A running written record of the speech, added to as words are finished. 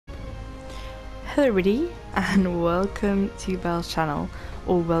Hello everybody and welcome to Belle's channel,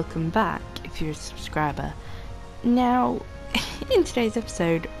 or welcome back if you're a subscriber. Now, in today's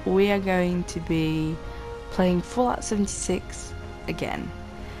episode we are going to be playing Fallout 76 again.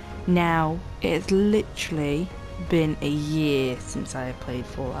 Now, it has literally been a year since I played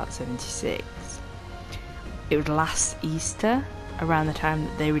Fallout 76. It was last Easter, around the time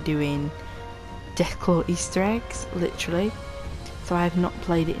that they were doing Deathclaw Easter eggs, literally. So I have not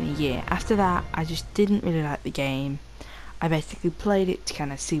played it in a year. After that, I just didn't really like the game. I basically played it to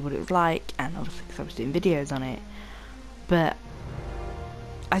kind of see what it was like, and obviously because I was doing videos on it. But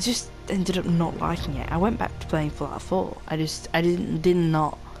I just ended up not liking it. I went back to playing Fallout 4. I did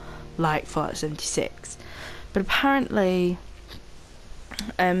not like Fallout 76. But apparently,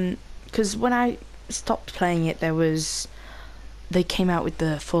 because when I stopped playing it, they came out with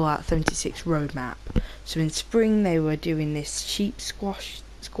the Fallout 76 roadmap. So in spring they were doing this sheep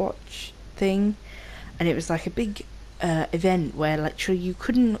squatch thing, and it was like a big event where literally you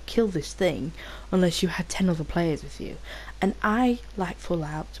couldn't kill this thing unless you had 10 other players with you. And I like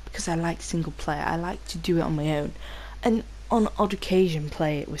Fallout because I like single player. I like to do it on my own, and on odd occasion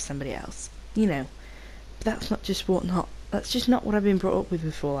play it with somebody else, you know. But that's just not what I've been brought up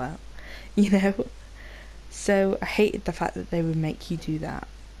with Fallout, you know. So I hated the fact that they would make you do that.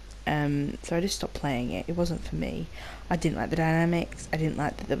 So I just stopped playing it. It wasn't for me. I didn't like the dynamics. I didn't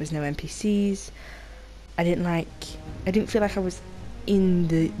like that there was no NPCs. I didn't feel like I was in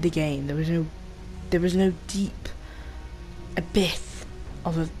the game. There was no deep abyss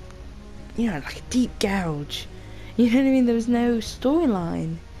of like a deep gouge. You know what I mean? There was no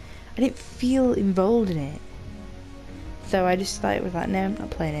storyline. I didn't feel involved in it. So I just was like, no, I'm not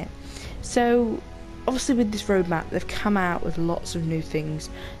playing it. So obviously with this roadmap, they've come out with lots of new things.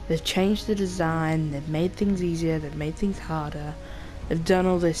 They've changed the design, they've made things easier, they've made things harder, they've done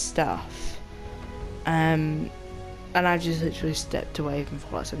all this stuff. And I just literally stepped away from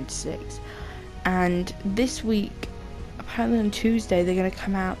Fallout 76. And this week, apparently on Tuesday, they're going to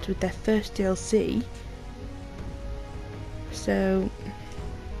come out with their first DLC. So,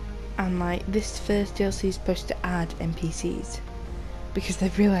 and like, this first DLC is supposed to add NPCs, because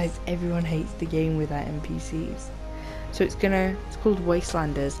they've realised everyone hates the game without NPCs. So it's called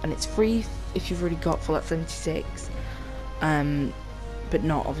Wastelanders, and it's free if you've already got Fallout 76, but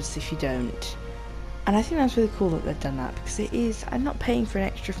not obviously if you don't. And I think that's really cool that they've done that, because I'm not paying for an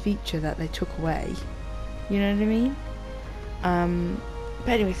extra feature that they took away, you know what I mean?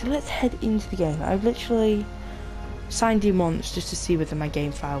 But anyway, so let's head into the game. I've literally signed in once just to see whether my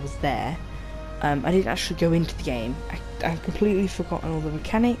game file was there. I didn't actually go into the game. I've completely forgotten all the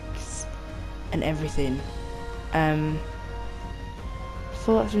mechanics and everything.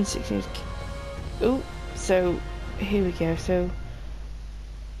 Fallout 76. Oh, so here we go. So,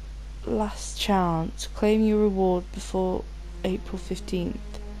 last chance. Claim your reward before April 15th.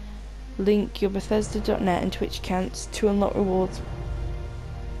 Link your Bethesda.net and Twitch accounts to unlock rewards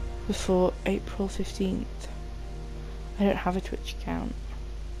before April 15th. I don't have a Twitch account.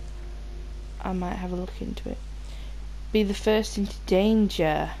 I might have a look into it. Be the first into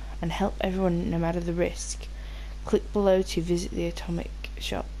danger and help everyone no matter the risk. Click below to visit the Atomic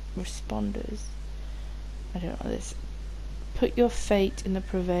Shop responders. I don't know this. Put your fate in the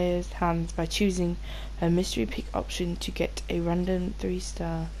purveyor's hands by choosing a mystery pick option to get a random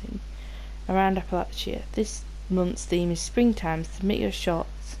 3-star thing around Appalachia. This month's theme is springtime. Submit your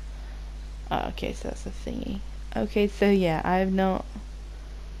shots. Oh, okay, so that's a thingy. Okay, so yeah, I have not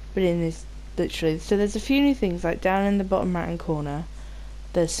been in this literally. So there's a few new things, like down in the bottom right hand corner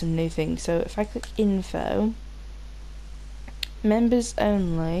there's some new things. So if I click info, members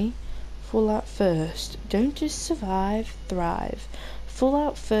only, Fallout First, don't just survive, thrive.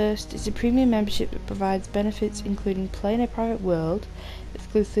 Fallout First is a premium membership that provides benefits including playing a private world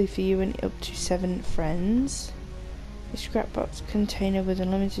exclusively for you and up to 7 friends, a scrapbox container with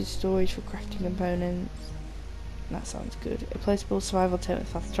unlimited storage for crafting components. That sounds good. A placeable survival tent with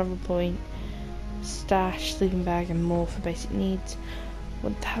fast travel point, stash, sleeping bag and more for basic needs.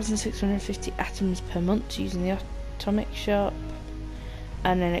 1,650 atoms per month using the Atomic Shop,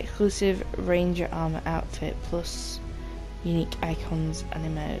 and an exclusive Ranger armor outfit plus unique icons and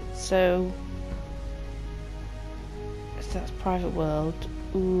emotes. So that's private world.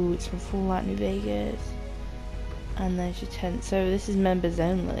 Ooh, it's from Fallout New Vegas. And there's your tent. So this is members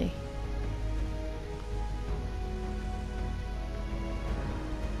only.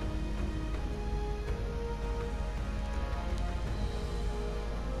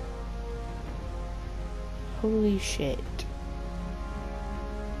 Holy shit.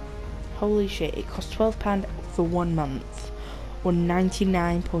 Holy shit, it costs £12 for 1 month. or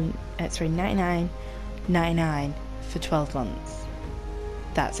 99.99 for 12 months.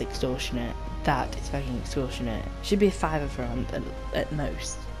 That's extortionate. That is fucking extortionate. Should be a fiver for a month at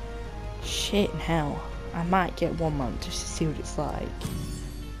most. Shit in hell. I might get 1 month just to see what it's like.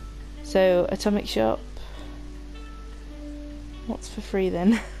 So, Atomic Shop. What's for free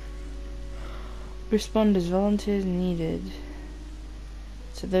then? Responders, volunteers needed.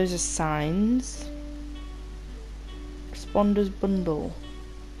 So those are signs. Responders bundle.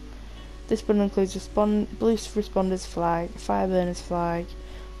 This bundle includes blue responders flag, fire burners flag,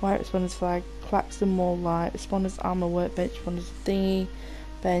 white responders flag, Claxton wall light, responders armor workbench, responders thingy,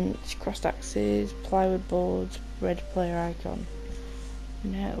 bench, crossed axes, plywood boards, red player icon.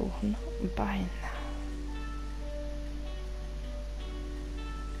 No, I'm not buying that.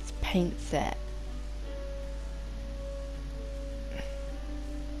 It's a paint set.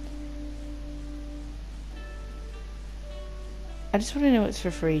 I just want to know what's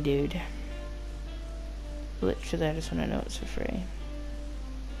for free, dude. Literally, I just want to know what's for free.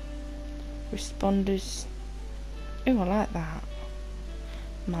 Responders. Oh, I like that.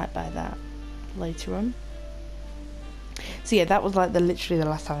 Might buy that later on. So yeah, that was like literally the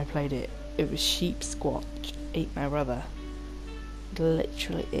last time I played it. It was Sheep Squatch Ate My Brother.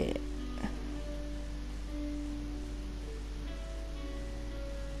 Literally it.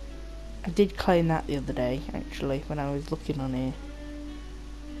 I did claim that the other day, actually, when I was looking on here.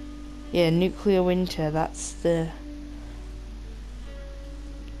 Yeah, Nuclear Winter, that's the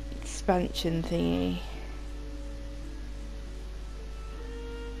expansion thingy.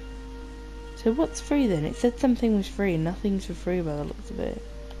 So what's free then? It said something was free, nothing's for free by the looks of it.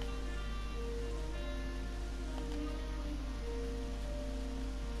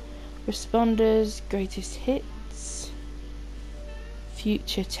 Responders, greatest hits,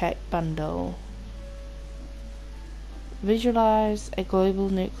 future tech bundle. Visualize a global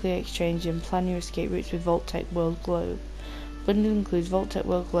nuclear exchange and plan your escape routes with Vault-Tec World Globe. Bundle includes Vault-Tec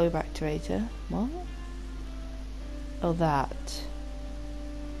World Globe activator. What? Oh, that.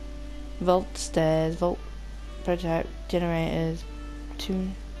 Vault stairs, vault prototype generators,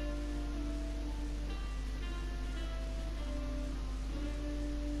 tune.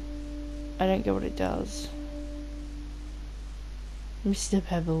 I don't get what it does. Mr.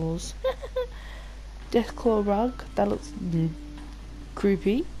 Pebbles. Deathclaw rug, that looks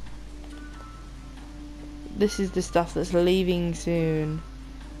creepy. This is the stuff that's leaving soon.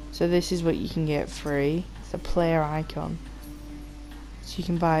 So this is what you can get free. It's a player icon. So you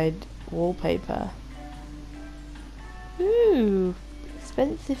can buy wallpaper. Ooh,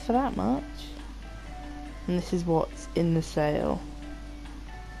 expensive for that much. And this is what's in the sale.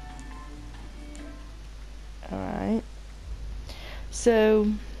 Alright.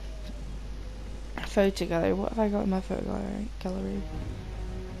 So, photo gallery. What have I got in my photo gallery?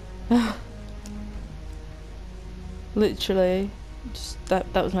 Literally, just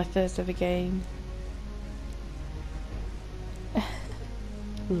that was my first ever game.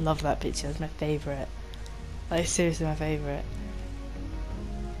 Love that picture. That's my favourite. Like, seriously my favourite.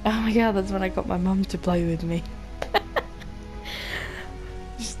 Oh my god, that's when I got my mum to play with me.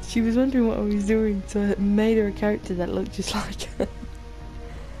 She was wondering what I was doing, so I made her a character that looked just like her.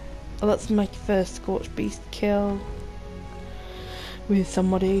 Oh, that's my first Scorched Beast kill with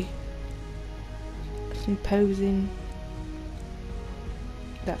somebody. Some posing.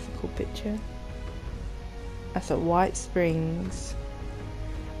 That's a cool picture. That's at White Springs.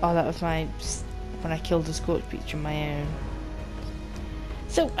 Oh, that was my when I killed a Scorched Beast on my own.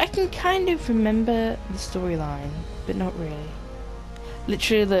 So I can kind of remember the storyline, but not really.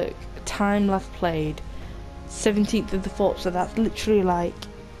 Literally, look, time last played, 17th of the 4th, so that's literally like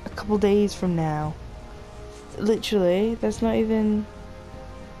a couple days from now. Literally, that's not even...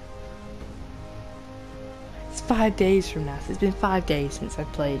 It's 5 days from now, so it's been 5 days since I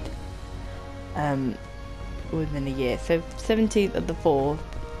played within a year. So 17th of the 4th,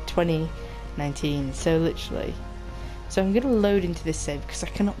 2019, so literally. So I'm going to load into this save because I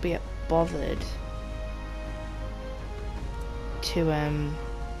cannot be bothered to oh,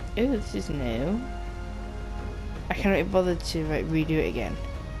 this is new. I cannot be bothered to redo it again.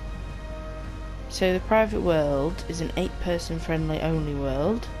 So the private world is an 8-person friendly only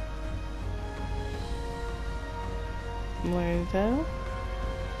world. More info.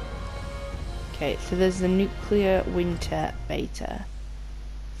 Okay, so there's the Nuclear Winter beta.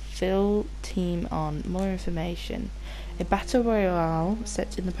 Fill team on. More information. A battle royale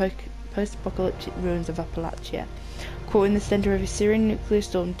set in the post-apocalyptic ruins of Appalachia. Caught in the center of a Syrian nuclear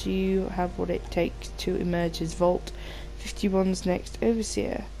storm, do you have what it takes to emerge as Vault 51's next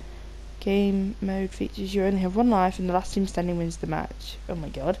overseer? Game mode features you only have one life and the last team standing wins the match. Oh my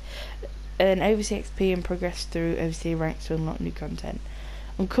god. Earn Overseer XP and progress through Overseer ranks to unlock new content.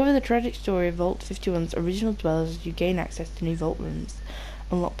 Uncover the tragic story of Vault 51's original dwellers as you gain access to new vault rooms.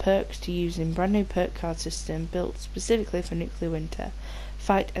 Unlock perks to use in brand new perk card system built specifically for Nuclear Winter.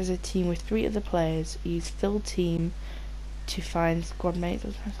 Fight as a team with 3 other players. Use Fill Team to find squad mates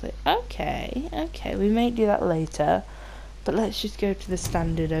automatically. Okay, we may do that later. But let's just go to the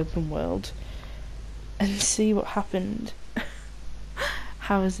standard open world and see what happened.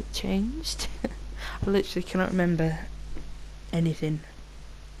 How has it changed? I literally cannot remember anything.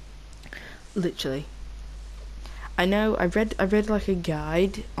 Literally. I know I read like a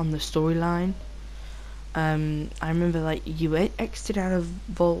guide on the storyline. I remember like you exited out of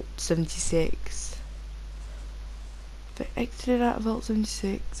Vault 76. They exited out of Vault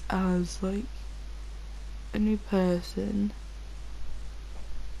 76 as like a new person,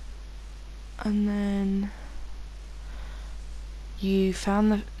 and then you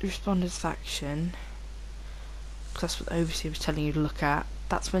found the Responders faction, because that's what the Overseer was telling you to look at.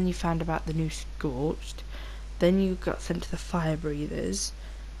 That's when you found about the new Scorched. Then you got sent to the Fire Breathers.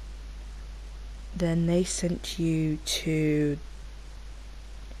 Then they sent you to...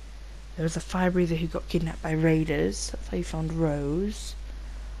 There was a Fire Breather who got kidnapped by raiders. That's how you found Rose.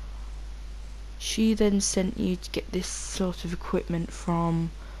 She then sent you to get this sort of equipment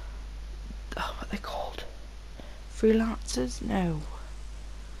from... Oh, what are they called? Freelancers? No.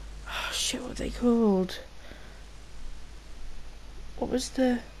 Oh shit, what are they called? What was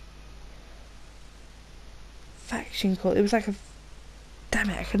the faction called? It was like a... Damn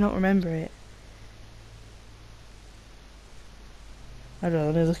it, I cannot remember it. I don't know,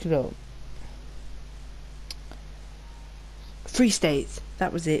 let me look it up. Free States.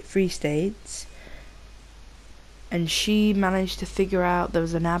 That was it, Free States. And she managed to figure out, there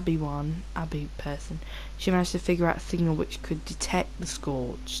was an Abby person. She managed to figure out a signal which could detect the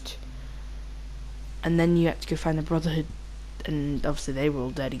Scorched. And then you had to go find the Brotherhood, and obviously they were all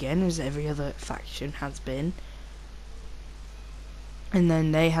dead again, as every other faction has been. And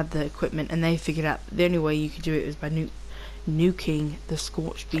then they had the equipment, and they figured out the only way you could do it was by nuking the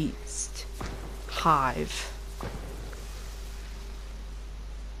Scorched Beast hive.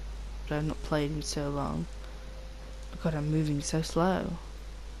 But I've not played in so long. God, I'm moving so slow.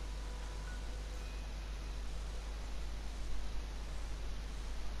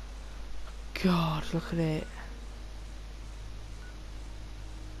 God, look at it.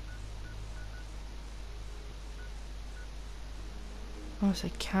 Oh, it's a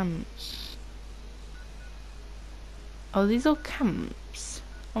camps. Oh, these are camps.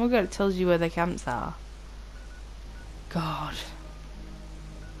 Oh my god, it tells you where the camps are. God.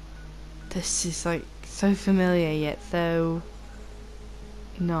 This is like so familiar yet so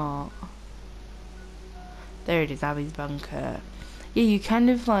not. There it is, Abby's bunker. Yeah, you kind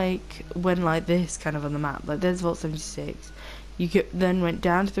of like went like this kind of on the map. Like there's Vault 76. Then went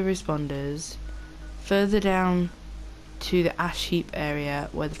down to the Responders, further down to the Ash Heap area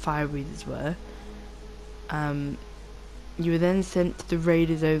where the Fire Breathers were. You were then sent to the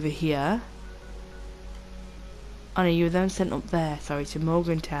Raiders over here. Oh no, you were then sent up there, sorry, to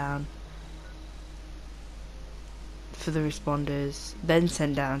Morgantown for the Responders, then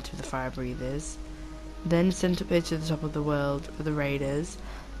sent down to the Fire Breathers, then sent up here to the top of the world for the Raiders,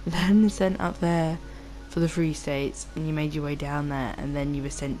 then sent up there for the Free States, and you made your way down there, and then you were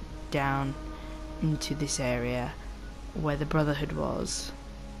sent down into this area where the Brotherhood was.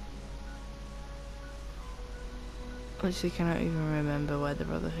 Literally cannot even remember where the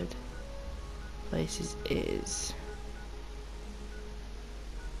Brotherhood places is.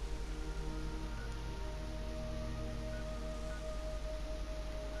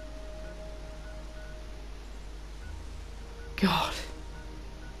 God.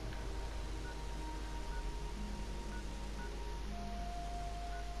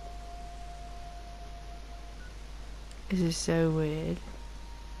 This is so weird.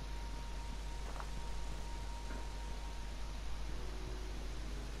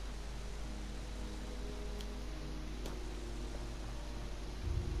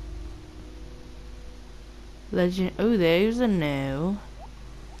 Legend. Oh, there's a no.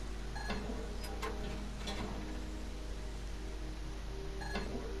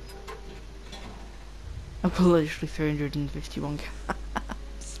 I've got literally 351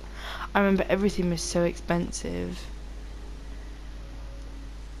 caps. I remember everything was so expensive.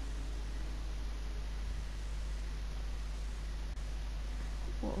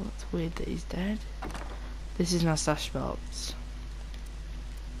 Well, that's weird that he's dead. This is my stash box.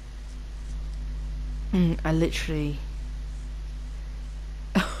 I literally...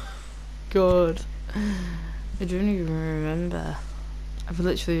 God. I don't even remember. I've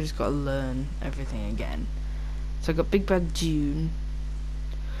literally just got to learn everything again. So I got Big Bad June,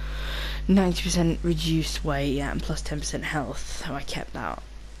 90% reduced weight, yeah, and plus 10% health, so I kept that.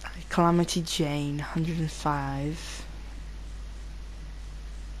 Calamity Jane, 105.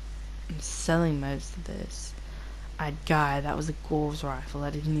 I'm selling most of this. I had Guy, that was a Gore's rifle,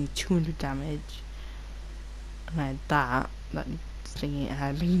 that did nearly 200 damage. And I had that thingy, and I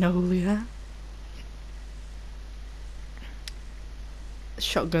had Magnolia.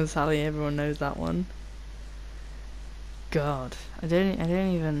 Shotgun Sally, everyone knows that one. God, I don't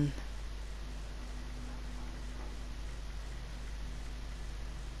even.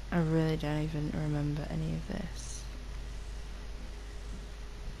 I really don't even remember any of this.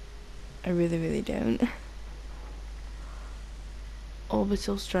 I really don't.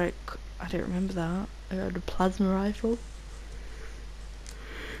 Orbital Strike, I don't remember that. I got a plasma rifle.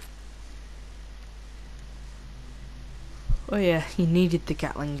 Oh yeah, you needed the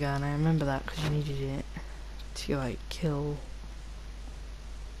Gatling gun, I remember that because you needed it to like kill.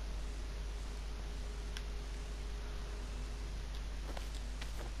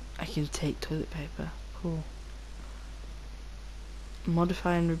 I can take toilet paper, cool.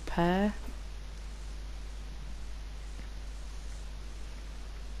 Modify and repair.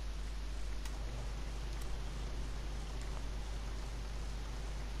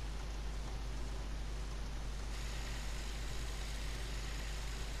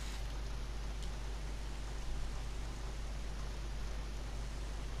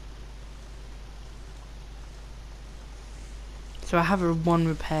 So I have a one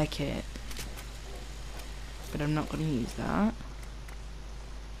repair kit, but I'm not going to use that.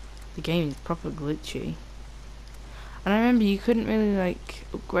 The game is proper glitchy. And I remember you couldn't really like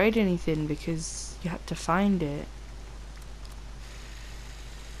upgrade anything because you had to find it.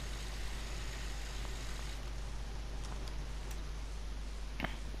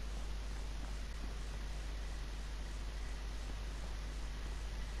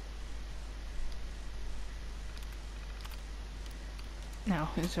 No,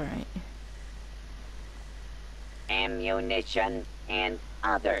 it's alright. Ammunition and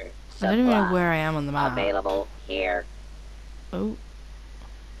other supplies. I don't even know where I am on the map. Available here. Oh.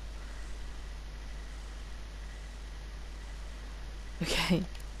 Okay.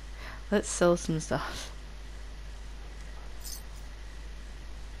 Let's sell some stuff.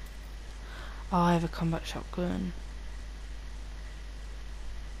 Oh, I have a combat shotgun.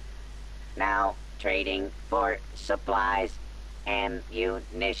 Now trading for supplies,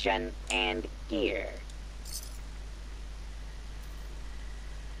 ammunition, and gear.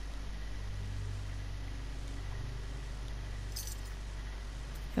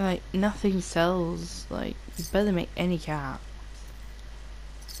 Like, nothing sells. Like, you better make any cap.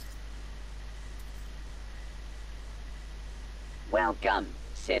 Welcome,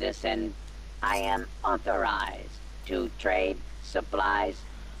 citizen. I am authorized to trade supplies.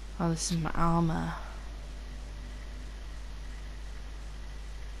 Oh, this is my armor.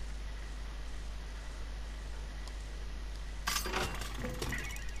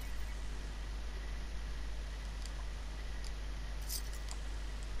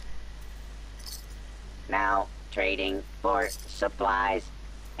 Now trading for supplies,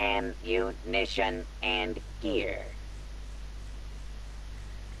 ammunition, and gear.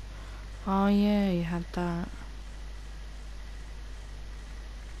 Oh yeah, you had that.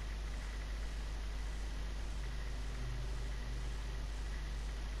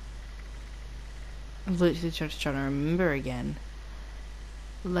 I'm literally just trying to remember again.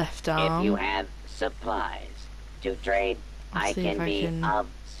 Left arm. If you have supplies to trade, I can be of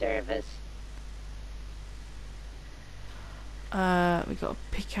service. We got a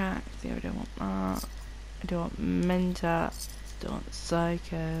pickaxe. Yeah, I don't want that. I don't want Mentat. Don't want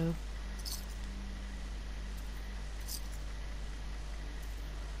Psycho.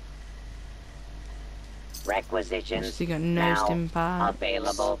 Requisitions Still got no now stim parts.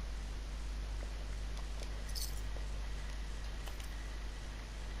 available.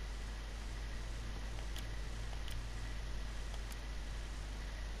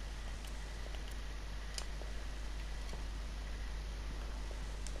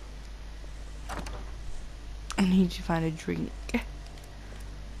 I need to find a drink.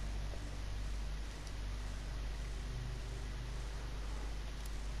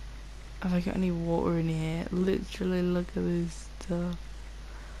 Have I got any water in here? Literally, look at this stuff.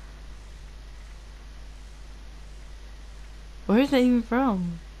 Where is that even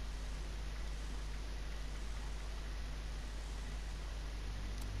from?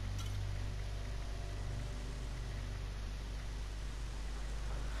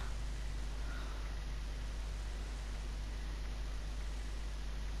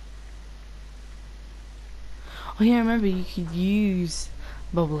 Well, yeah, remember you could use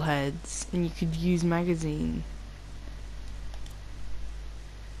bobbleheads and you could use magazine.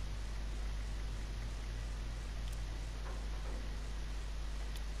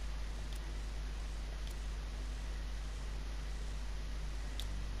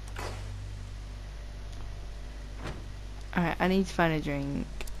 Alright, I need to find a drink.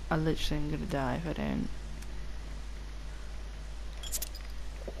 I literally am gonna die if I don't.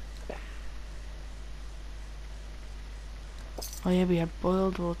 Oh yeah, we had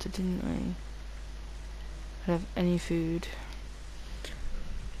boiled water, didn't we? I don't have any food.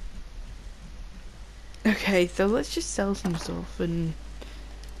 Okay, so let's just sell some stuff and...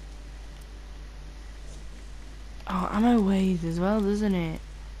 Oh, ammo weighs as well, doesn't it?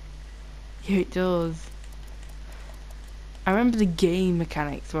 Yeah, it does. I remember the game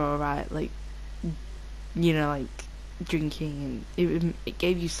mechanics were alright, like, you know, like, drinking, and it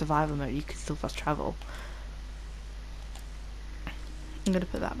gave you survival mode, you could still fast travel. I'm gonna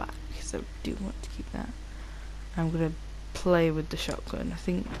put that back, because I do want to keep that. I'm gonna play with the shotgun, I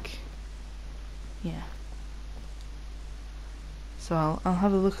think, yeah. So I'll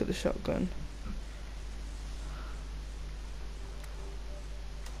have a look at the shotgun.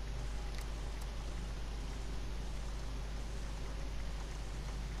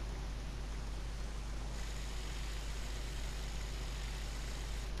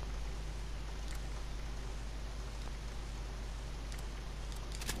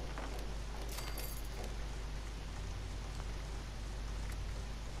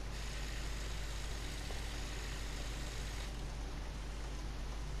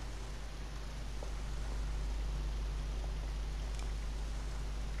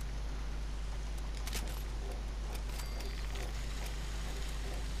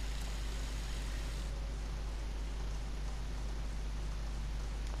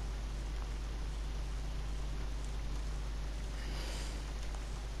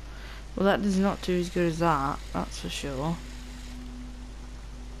 Well, that does not do as good as that, that's for sure.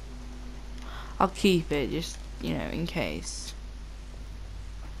 I'll keep it, just, you know, in case.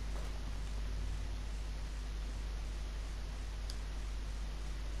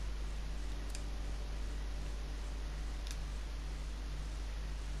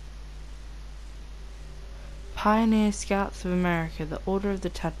 Pioneer Scouts of America, the Order of the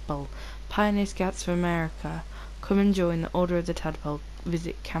Tadpole. Pioneer Scouts of America, come and join the Order of the Tadpole.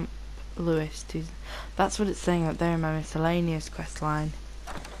 Visit Camp Lewis. That's what it's saying up there in my miscellaneous quest line.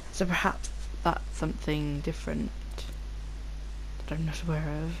 So perhaps that's something different that I'm not aware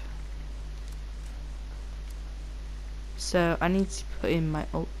of. So I need to put in my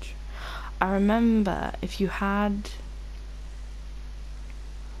ultra. I remember if you had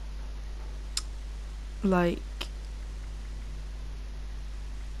like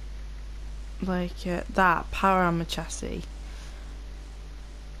that power armor chassis,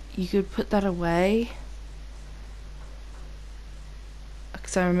 you could put that away,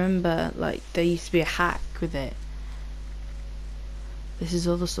 because I remember like there used to be a hack with it. This is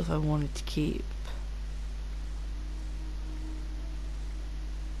all the stuff I wanted to keep,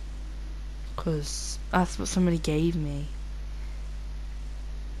 because that's what somebody gave me,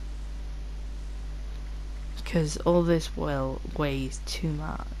 because all this weighs too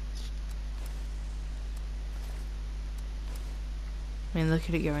much. I mean, look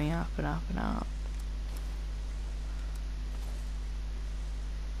at it going up and up and up.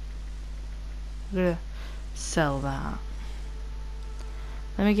 I'm gonna sell that.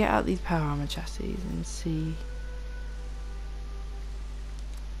 Let me get out these power armor chassis and see.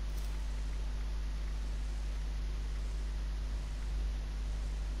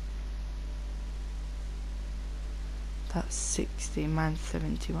 That's 60, mine's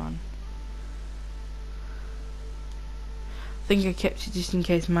 71. I think I kept it just in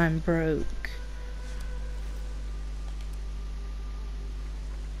case mine broke.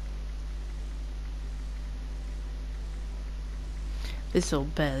 This all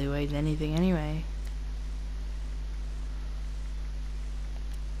barely weighs anything anyway.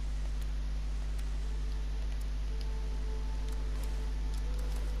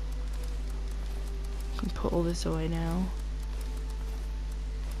 I can put all this away now.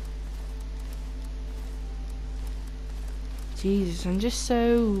 Jesus, I'm just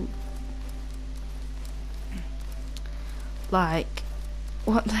so... like...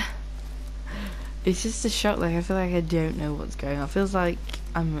 what the... It's just a shock, like, I feel like I don't know what's going on. It feels like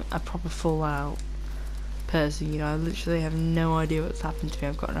I'm a proper Fallout person, you know, I literally have no idea what's happened to me.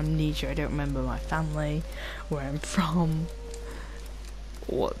 I've got an amnesia, I don't remember my family, where I'm from,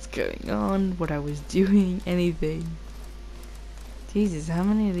 what's going on, what I was doing, anything. Jesus, how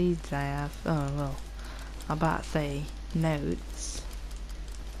many of these did I have? Oh, well, about say notes.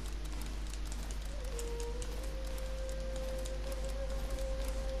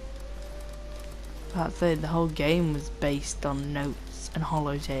 About say the whole game was based on notes and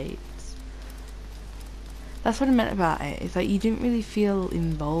holotapes. That's what I meant about it. It's like you didn't really feel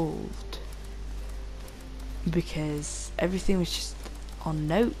involved because everything was just on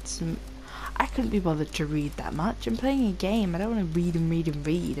notes, and I couldn't be bothered to read that much. I'm playing a game. I don't want to read and read and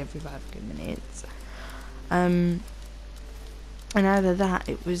read every 5 minutes. And either that,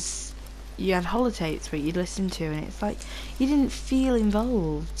 it was you had holotapes where you'd listen to, and it's like you didn't feel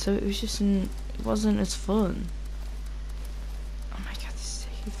involved, so it was just it wasn't as fun. Oh my god, this is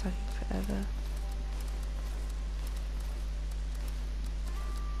taking fucking forever.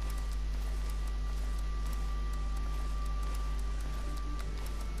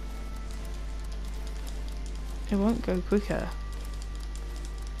 It won't go quicker.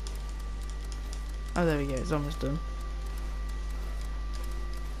 Oh, there we go, it's almost done.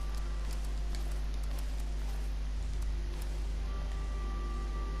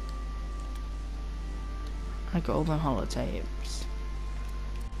 I got all them holotapes.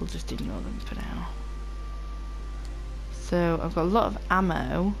 We'll just ignore them for now. So, I've got a lot of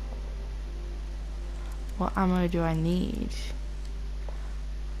ammo. What ammo do I need?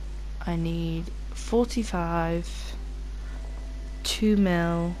 I need 45,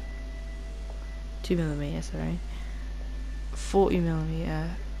 2mm, 2mm, sorry, 40mm,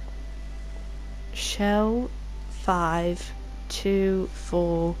 shell, 5, 2,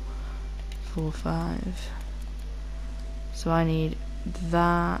 4, 4, 5. So I need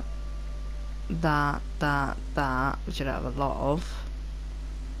that, which I don't have a lot of.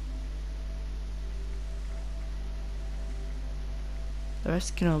 The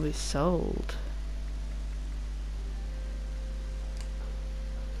rest can all be sold.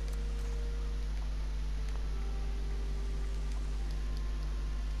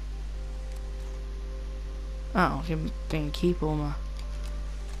 Oh, I can keep all my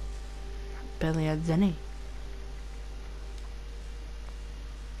barely adds any.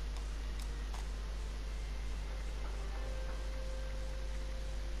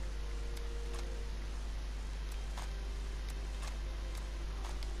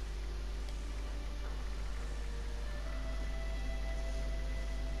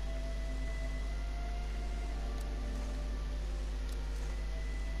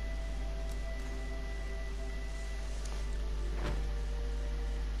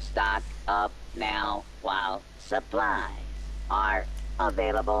 Stock up now while supplies are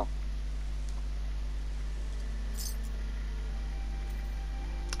available.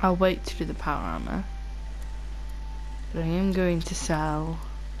 I'll wait to do the power armor, but I am going to sell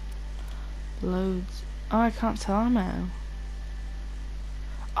loads. Oh, I can't sell ammo.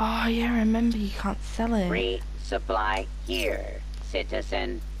 Oh yeah, remember you can't sell it. Resupply here,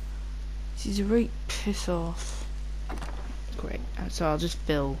 citizen. This is a right piss off. Great, so I'll just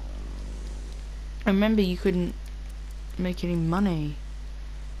fill. I remember you couldn't make any money,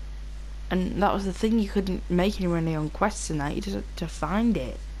 and that was the thing, you couldn't make any money on quests and that, you just had to find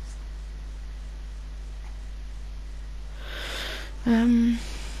it.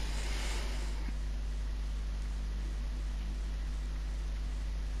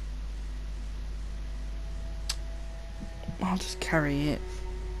 I'll just carry it.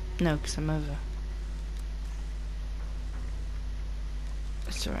 No, because I'm over.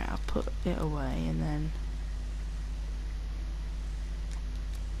 It's alright, I'll put it away and then...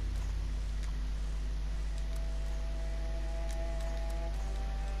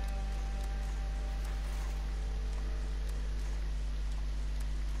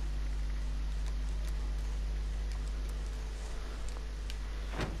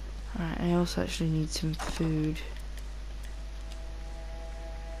 Alright, I also actually need some food.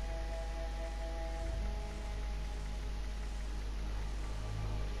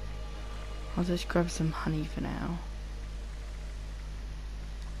 I'll just grab some honey for now.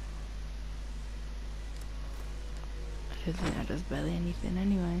 I don't think that does barely anything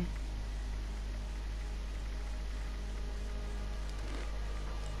anyway.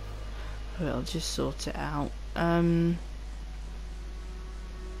 I'll just sort it out. The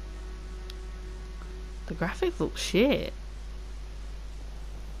graphic looks shit.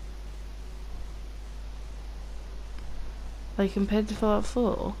 Like compared to Fallout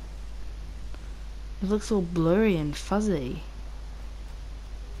 4. It looks all blurry and fuzzy.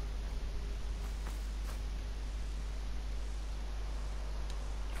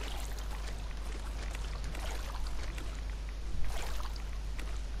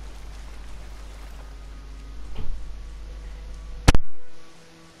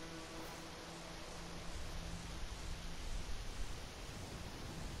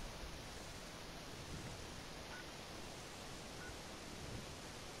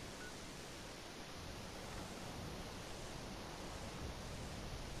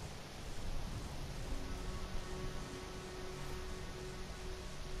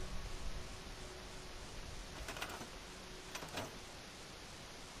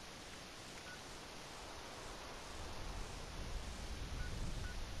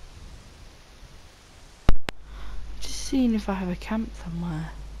 seeing if I have a camp somewhere.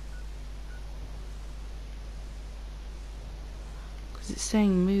 Because it's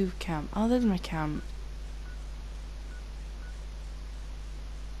saying move camp. Oh, there's my camp.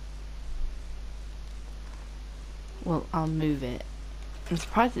 Well, I'll move it. I'm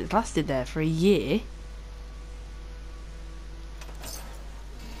surprised it's lasted there for a year.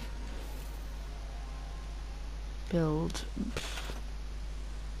 Build.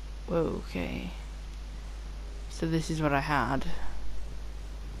 Whoa, okay. So this is what I had.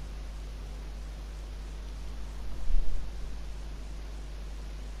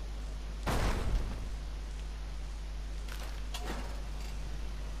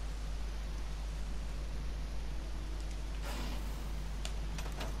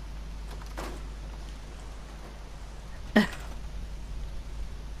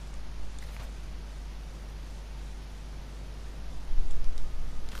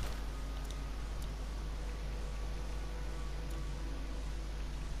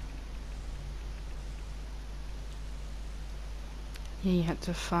 Yeah, you had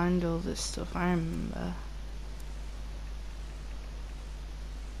to find all this stuff, I remember.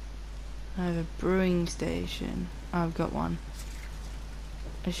 I have a brewing station. Oh, I've got one.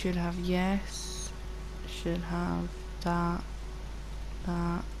 I should have yes. I should have that.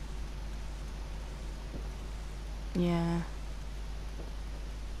 That. Yeah.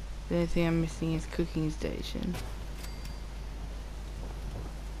 The only thing I'm missing is cooking station.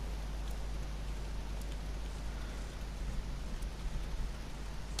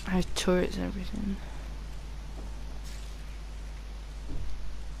 I have turrets and everything.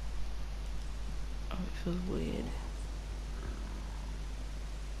 Oh, it feels weird.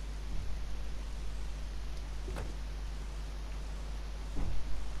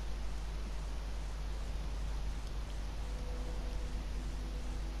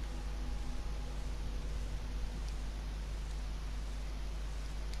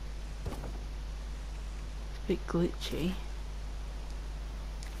 It's a bit glitchy.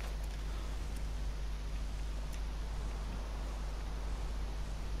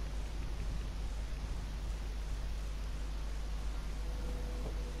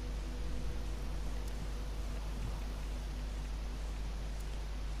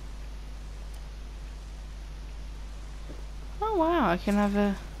 Oh wow, I can have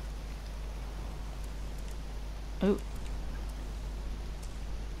a... Oh.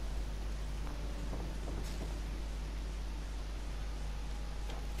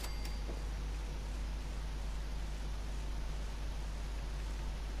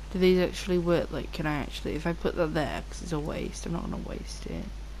 Do these actually work? Like, can I actually... If I put that there, because it's a waste, I'm not going to waste it.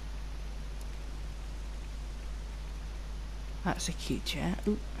 That's a cute chair.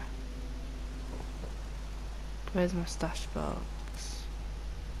 Ooh. Where's my stash box?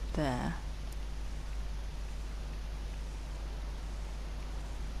 There.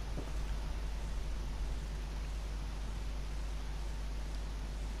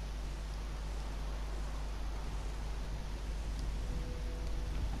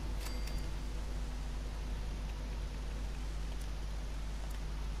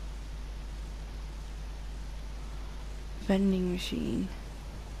 Vending machine.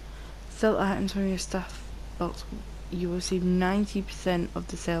 Sell items from your staff box. You will receive 90% of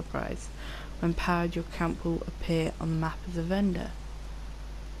the sale price. When powered, your camp will appear on the map as a vendor.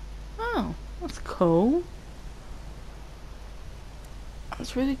 Oh, that's cool.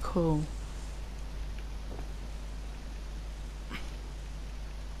 That's really cool.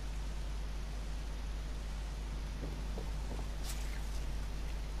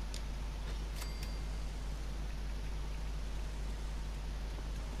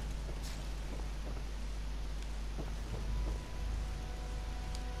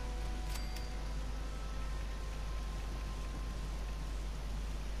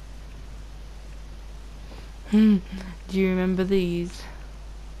 Do you remember these?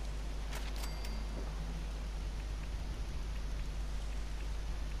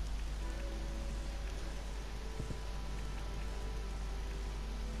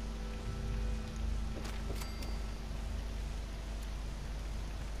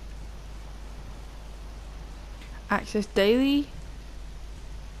 Access daily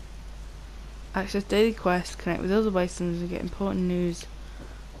quests, connect with other wastelands and get important news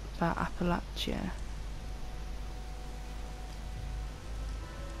about Appalachia.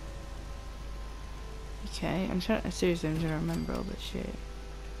 Okay, seriously, I'm trying to remember all this shit.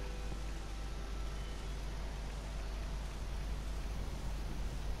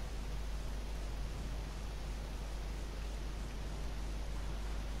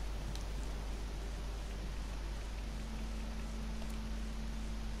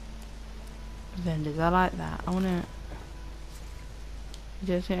 Vendors, I like that. I wanna I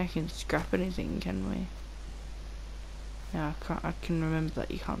don't think I can scrap anything, can we? No, I can't. I can remember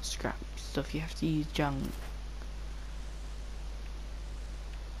that you can't scrap stuff. You have to use junk.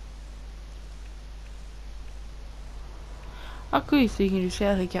 Oh, cool. So you can do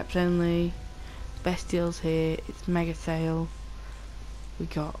sale caps only. Best deals here. It's mega sale. We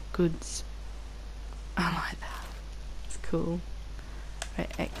got goods. I like that. It's cool.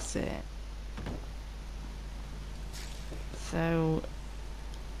 Right, exit. So.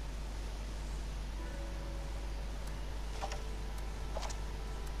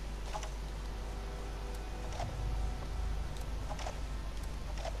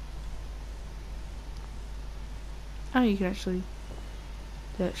 Oh, you can actually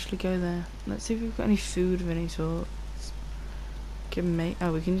go there. Let's see if we've got any food of any sort. Can make.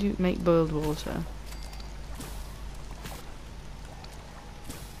 Oh, we can make boiled water.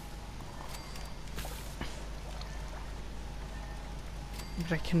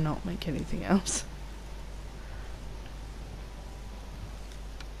 But I cannot make anything else.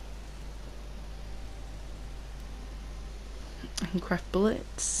 I can craft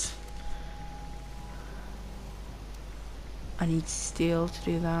bullets. I need steel to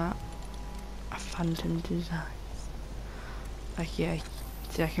do that. A phantom designs. Like, yeah,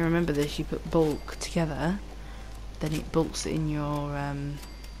 see, I can remember this. You put bulk together, then it bulks it in your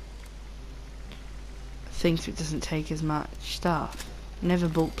thing, so it doesn't take as much stuff. Never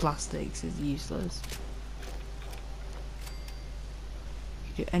bulk plastics, is useless.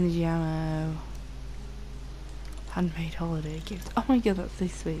 You do energy ammo. Handmade holiday gift. Oh my god, that's so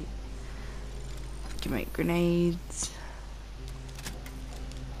sweet. You can make grenades.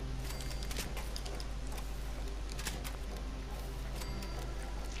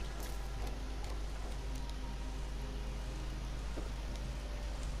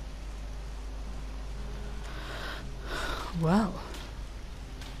 Well.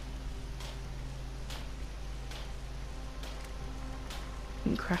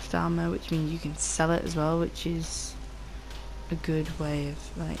 You can craft armor, which means you can sell it as well, which is a good way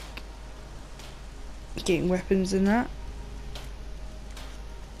of, like, getting weapons and that.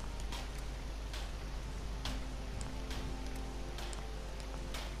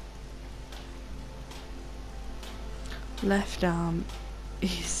 Left arm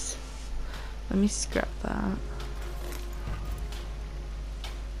is... Let me scrap that.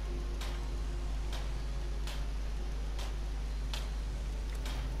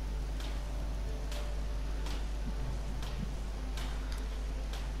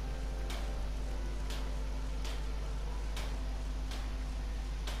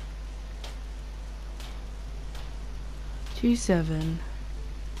 $2.7.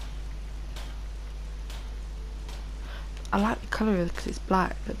 I like the colour of it because it's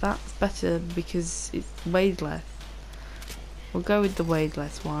black, but that's better because it's weighted less. We'll go with the weighted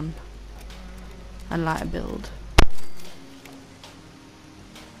less one and lighter build.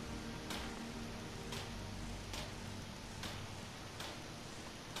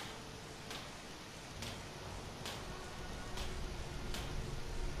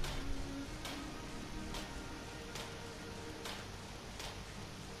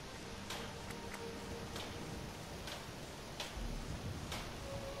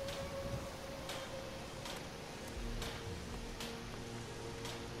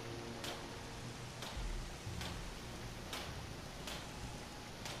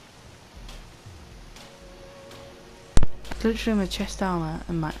 Literally my chest armor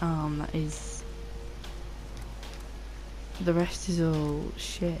and my arm, that is... The rest is all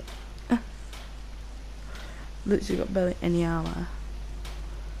shit. Literally got barely any armor.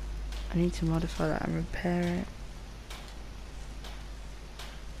 I need to modify that and repair it.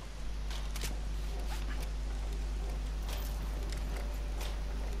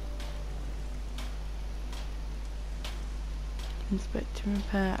 Inspect and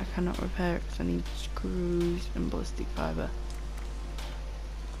repair. I cannot repair it because I need screws and ballistic fibre.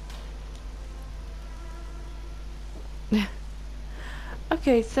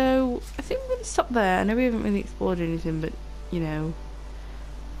 Okay, so I think we're going to stop there. I know we haven't really explored anything, but you know,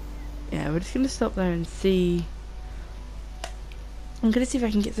 yeah, we're just going to stop there and see. I'm going to see if I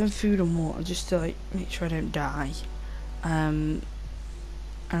can get some food and water just to like make sure I don't die. And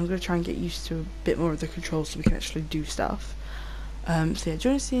I'm going to try and get used to a bit more of the controls so we can actually do stuff. So yeah,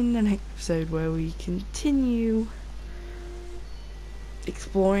 join us in the next episode where we continue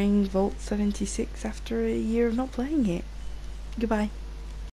exploring Vault 76 after a year of not playing it. Goodbye.